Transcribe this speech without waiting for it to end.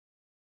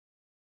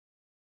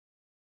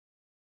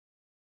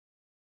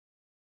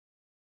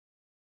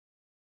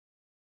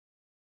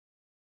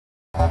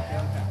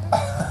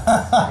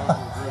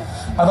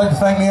I'd like to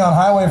thank Neon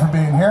Highway for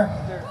being here.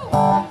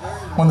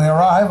 When they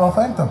arrive, I'll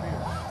thank them.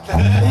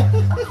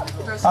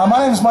 My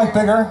name is Mike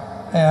Biggar,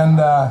 and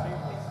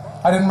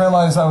I didn't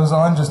realize I was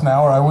on just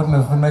now, or I wouldn't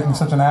have been making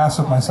such an ass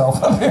of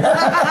myself up here.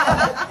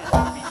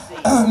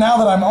 Now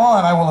that I'm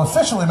on, I will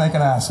officially make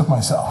an ass of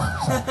myself.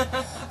 So,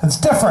 it's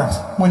different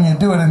when you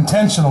do it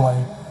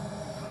intentionally,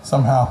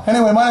 somehow.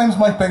 Anyway, my name is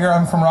Mike Biggar.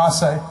 I'm from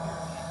Rothsay,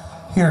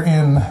 here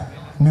in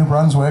New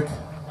Brunswick.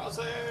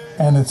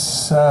 And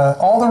it's,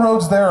 all the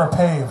roads there are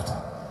paved.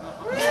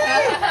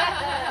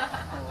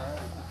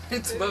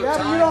 It's about yeah,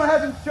 but you don't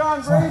have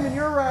Sean Graham and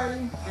you're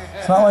riding.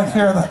 It's not like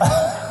here that...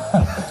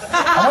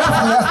 I'm waiting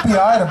for the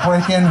FBI to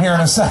break in here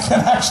in a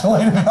second,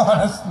 actually, to be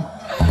honest.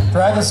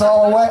 Drag us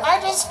all away. I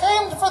just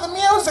came for the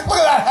music. Look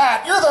at that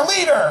hat. You're the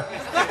leader.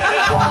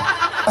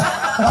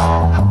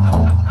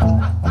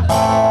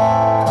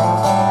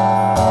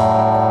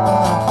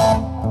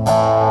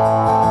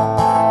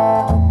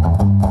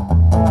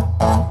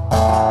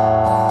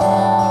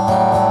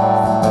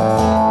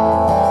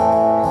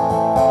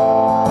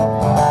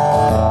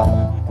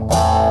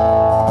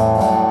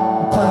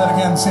 Play that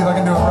again, see if I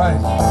can do it right.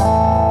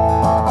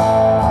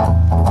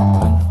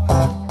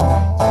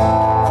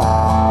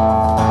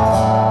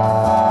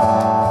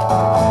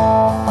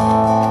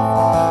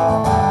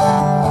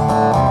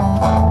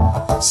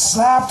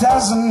 Slapped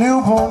as a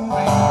newborn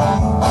baby,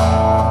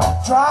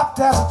 dropped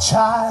as a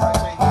child,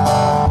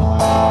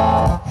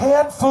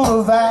 head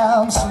full of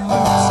absolutes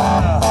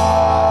and a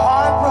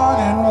heart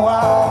running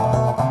wild.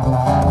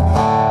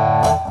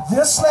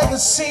 This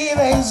legacy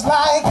lays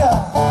like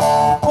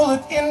a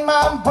bullet in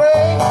my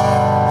brain.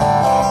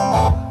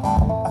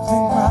 I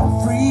think my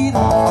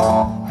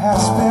freedom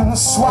has been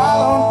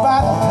swallowed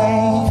by the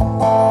pain.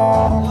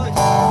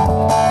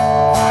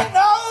 I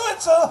know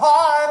it's a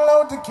hard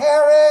load to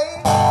carry.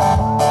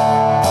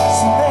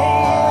 So lay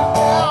it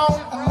down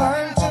and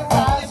learn to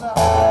rise up.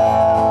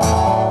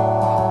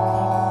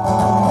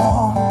 Go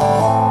on.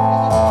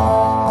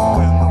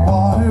 When the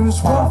water's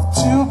rough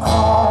to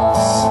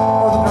cross,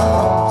 or the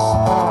girls,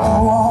 go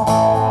on.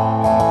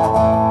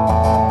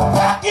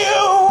 Back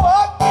you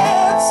up,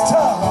 it's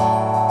tough,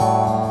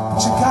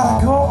 but you gotta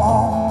go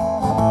on.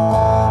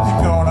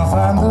 You're gonna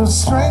find the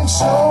strength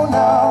show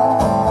now.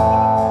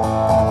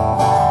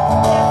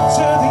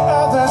 To the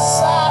other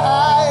side.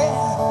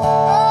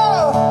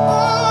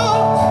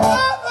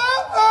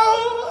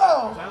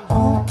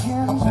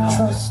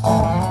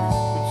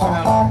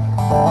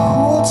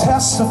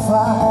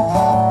 Testify.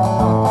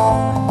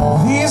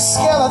 These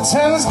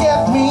skeletons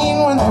get mean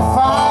when they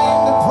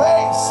find a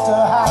place to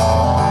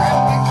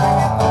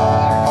hide.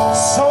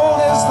 Soul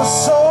is the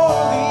soul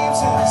that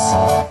leaves its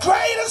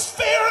greatest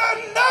fear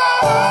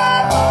unknown.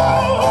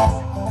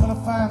 You're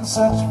gonna find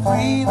such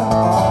freedom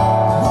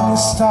when you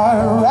start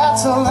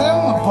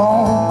rattling the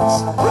bones.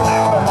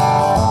 Remember,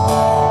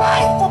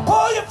 life will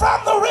pull you from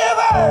the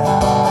river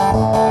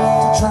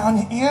to drown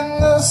you in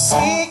the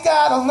sea.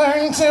 Gotta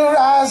learn to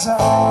rise up.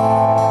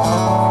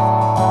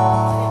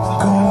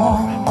 Go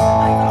on.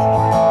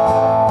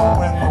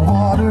 When the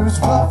water's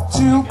rough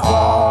to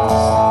cross,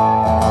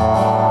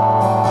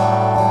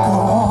 go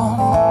on.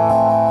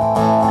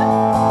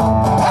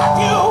 Pack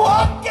you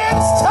up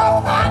gets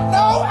tough. I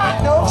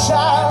know,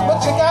 child, but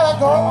you gotta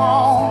go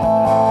on.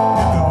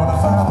 You're gonna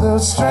find the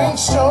strength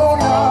show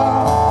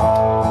now.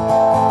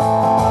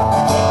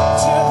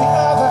 To the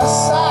other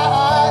side.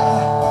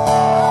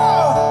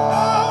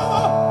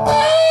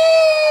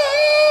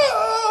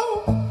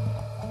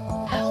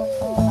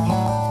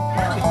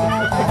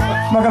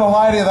 I'm not gonna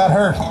lie to you, that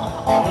hurt.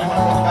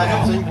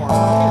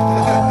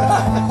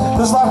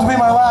 This will have to be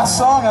my last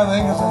song, I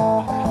think.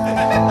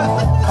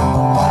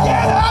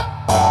 Get up!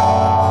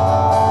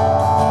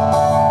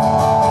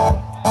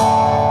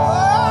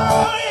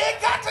 Oh, you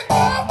got to go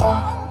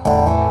on.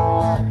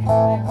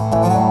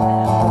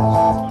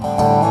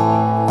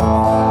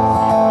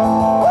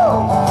 Woo.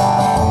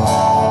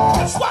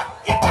 That's what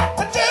you got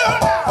to do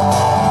now.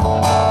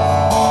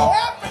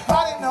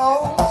 Everybody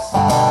knows.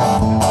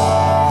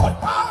 Put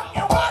on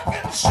your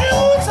walking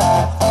shoes.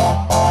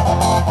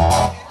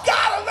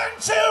 Gotta learn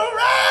to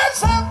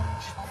rise up.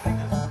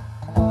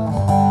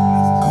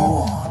 Go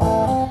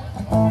on.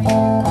 When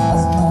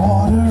the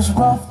water's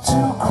rough to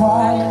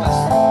cross,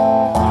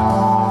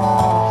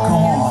 go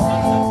on.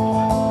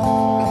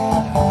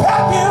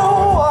 Help you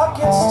walk,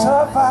 it's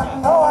tough. I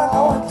know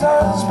it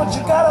does, but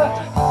you gotta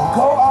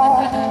go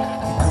on.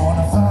 You're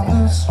gonna find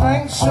the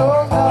strength, sure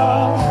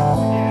enough.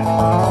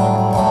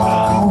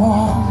 Go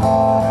on.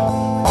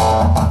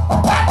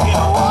 Back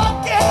you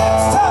walk,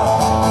 it's tough.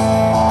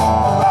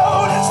 The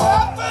road is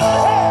rough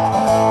ahead.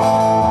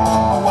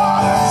 The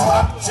water's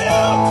rough to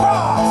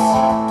cross.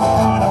 You're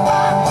gonna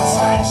find the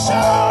strength,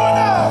 sure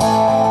enough.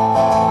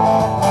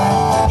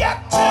 To get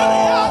to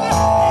the other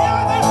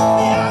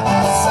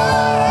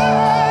side.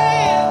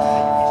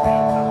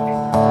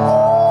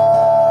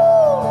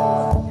 Oh,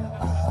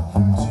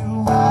 to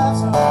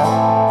rise up.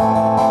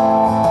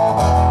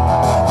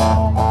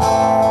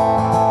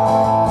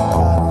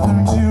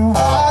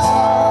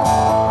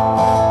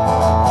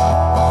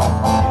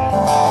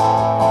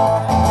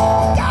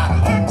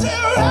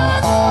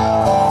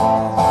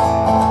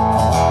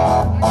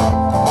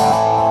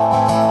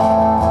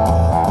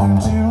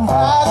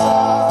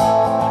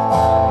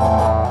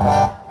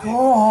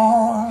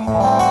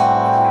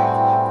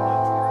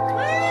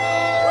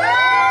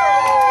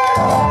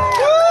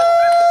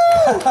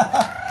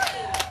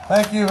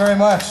 Thank you very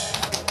much.